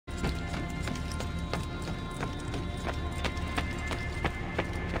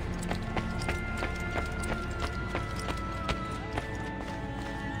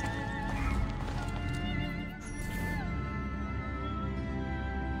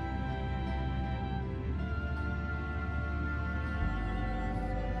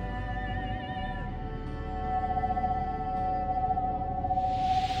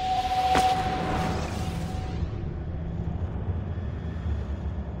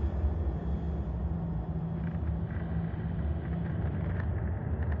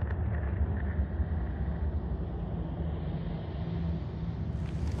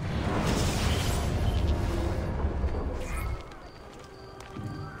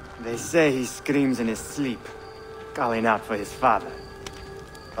They say he screams in his sleep, calling out for his father.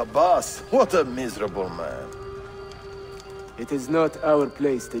 Abbas, what a miserable man. It is not our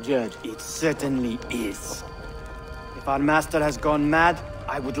place to judge. It certainly is. If our master has gone mad,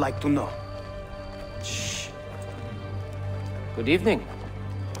 I would like to know. Shh. Good evening.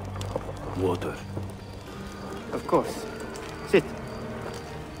 Water. Of course. Sit.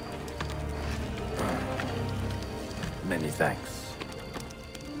 Many thanks.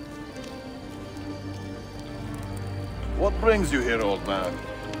 What brings you here, old man?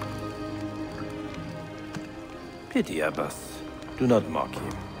 Pity Abbas. Do not mock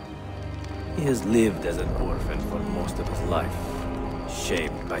him. He has lived as an orphan for most of his life,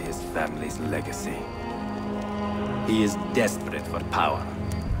 shaped by his family's legacy. He is desperate for power,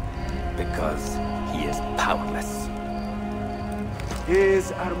 because he is powerless. He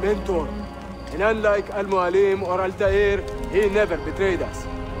is our mentor. And unlike Al-Mualim or Altair, he never betrayed us.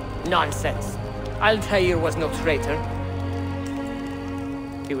 Nonsense. Altair was no traitor.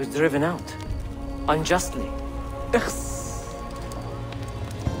 He was driven out. Unjustly.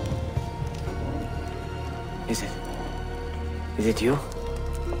 Is it you?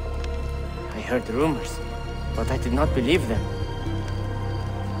 I heard rumors, but I did not believe them.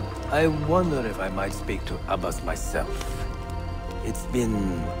 I wonder if I might speak to Abbas myself. It's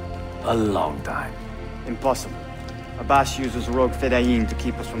been a long time. Impossible. Abbas uses rogue Fedayeen to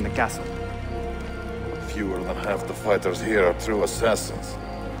keep us from the castle. Fewer than half the fighters here are true assassins.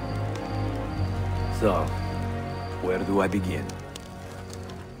 So, where do I begin?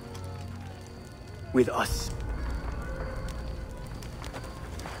 With us.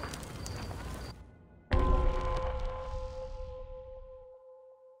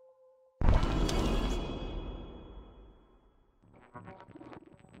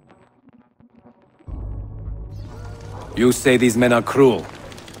 You say these men are cruel.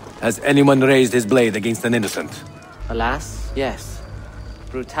 Has anyone raised his blade against an innocent? Alas, yes.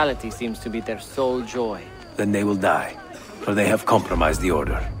 Brutality seems to be their sole joy. Then they will die, for they have compromised the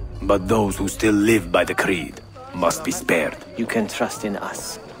order. But those who still live by the creed must be spared. You can trust in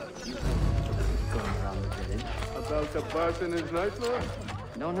us. About Abbas and his Night Lord?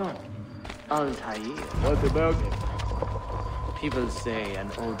 No. Altair. What about him? People say an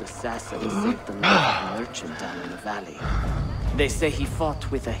old assassin saved the life of a merchant down in the valley. They say he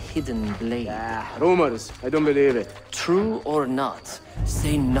fought with a hidden blade. Rumors. I don't believe it. True or not,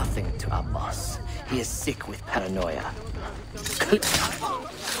 say nothing to Abbas. He is sick with paranoia.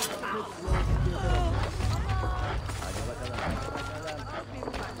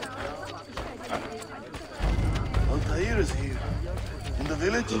 Altair is here. In the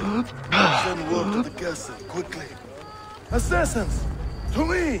village? Send word to the castle, quickly. Assassins! To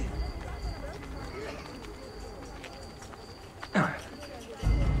me!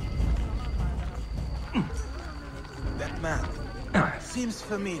 That man seems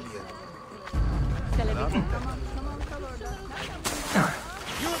familiar.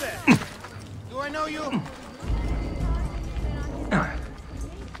 You there! Do I know you?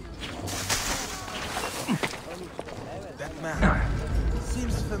 That man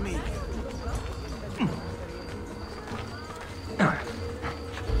seems familiar.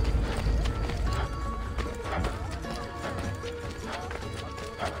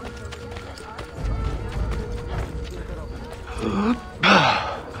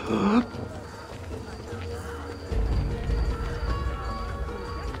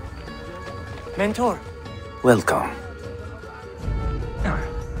 Mentor. Welcome.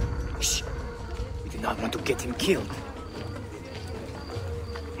 Shh. We do not want to get him killed.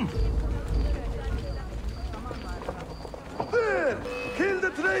 There! Kill the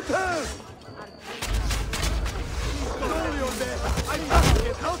traitors! I must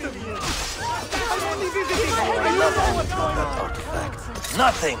get out of here! I'm only visiting! I love that artifact.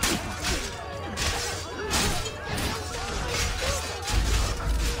 Nothing!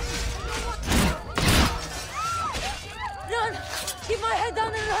 Run! Keep my head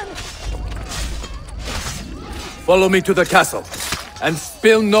down and run! Follow me to the castle, and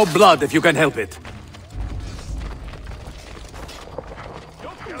spill no blood if you can help it.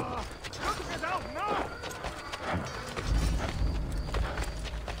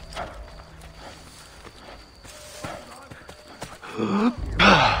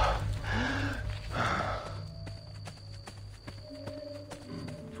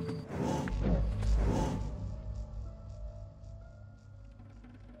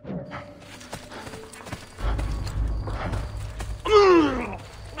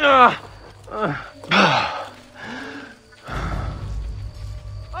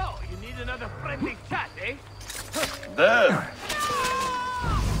 Oh, you need another friendly chat, eh? There!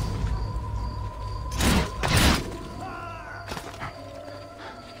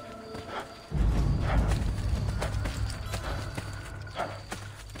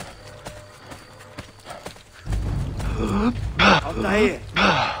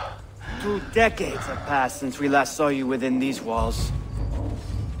 2 decades have passed since we last saw you within these walls.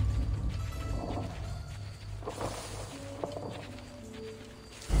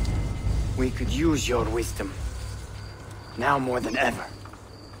 We could use your wisdom. Now more than ever.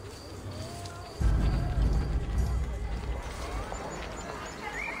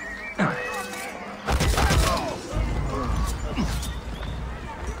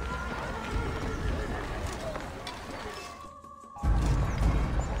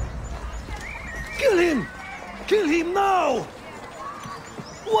 Kill him! Kill him now!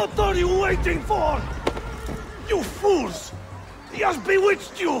 What are you waiting for? You fools! He has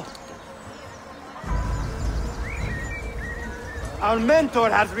bewitched you! Our mentor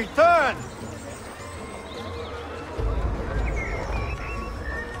has returned!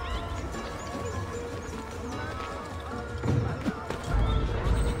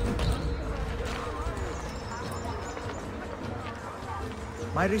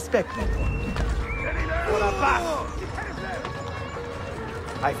 My respect, mentor. For Abbas!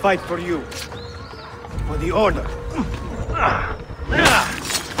 I fight for you. For the Order.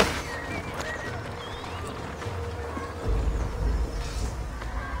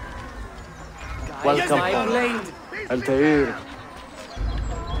 Welcome, my blade. Altair.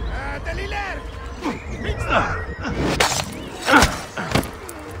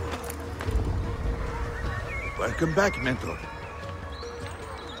 Welcome back, mentor.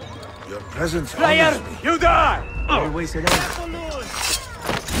 Your presence Player, honors me. you die! Always alone.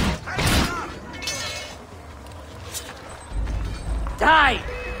 Die!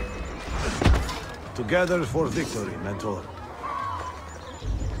 Together for victory, mentor.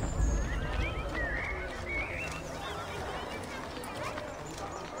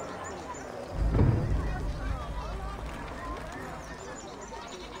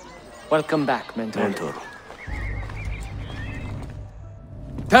 Welcome back, mentor.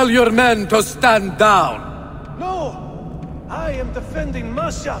 Tell your men to stand down! No! I am defending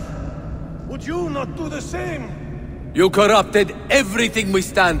Mashaf! Would you not do the same? You corrupted everything we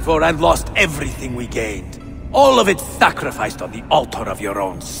stand for and lost everything we gained. All of it sacrificed on the altar of your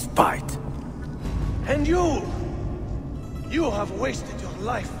own spite. And you! You have wasted your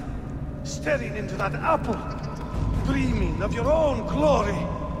life, staring into that apple, dreaming of your own glory.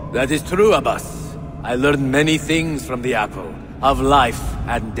 That is true, Abbas. I learned many things from the apple. Of life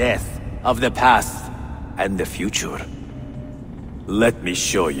and death, of the past and the future. Let me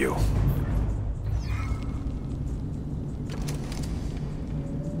show you.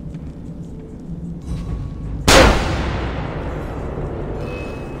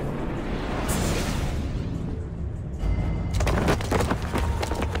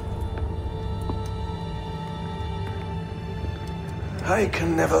 I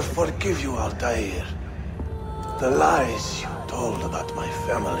can never forgive you, Altair. The lies you told about my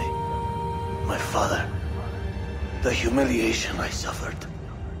family, my father, the humiliation I suffered.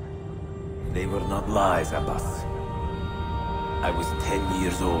 They were not lies, Abbas. I was 10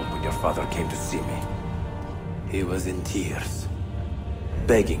 years old when your father came to see me. He was in tears,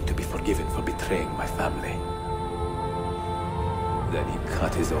 begging to be forgiven for betraying my family. Then he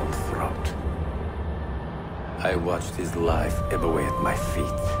cut his own throat. I watched his life ebb away at my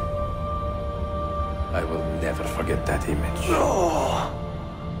feet. I will never forget that image. No!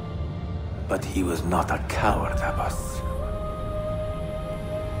 But he was not a coward, Abbas.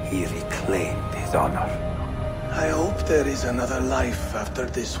 He reclaimed his honor. I hope there is another life after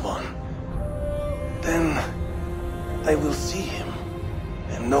this one. Then I will see him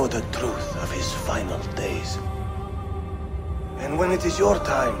and know the truth of his final days. And when it is your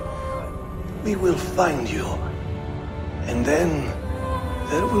time, we will find you. And then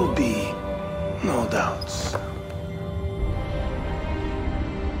there will be no doubts.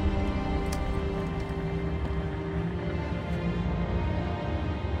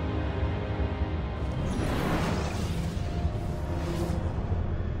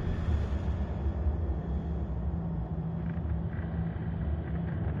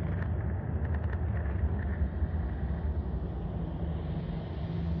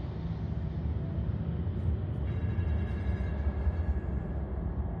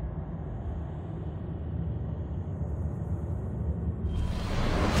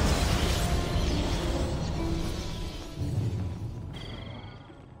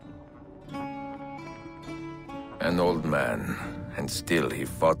 An old man, and still he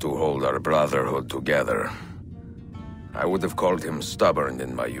fought to hold our brotherhood together. I would have called him stubborn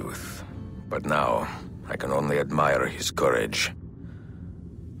in my youth, but now I can only admire his courage.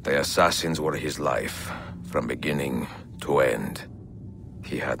 The assassins were his life, from beginning to end.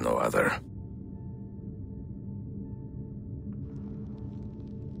 He had no other.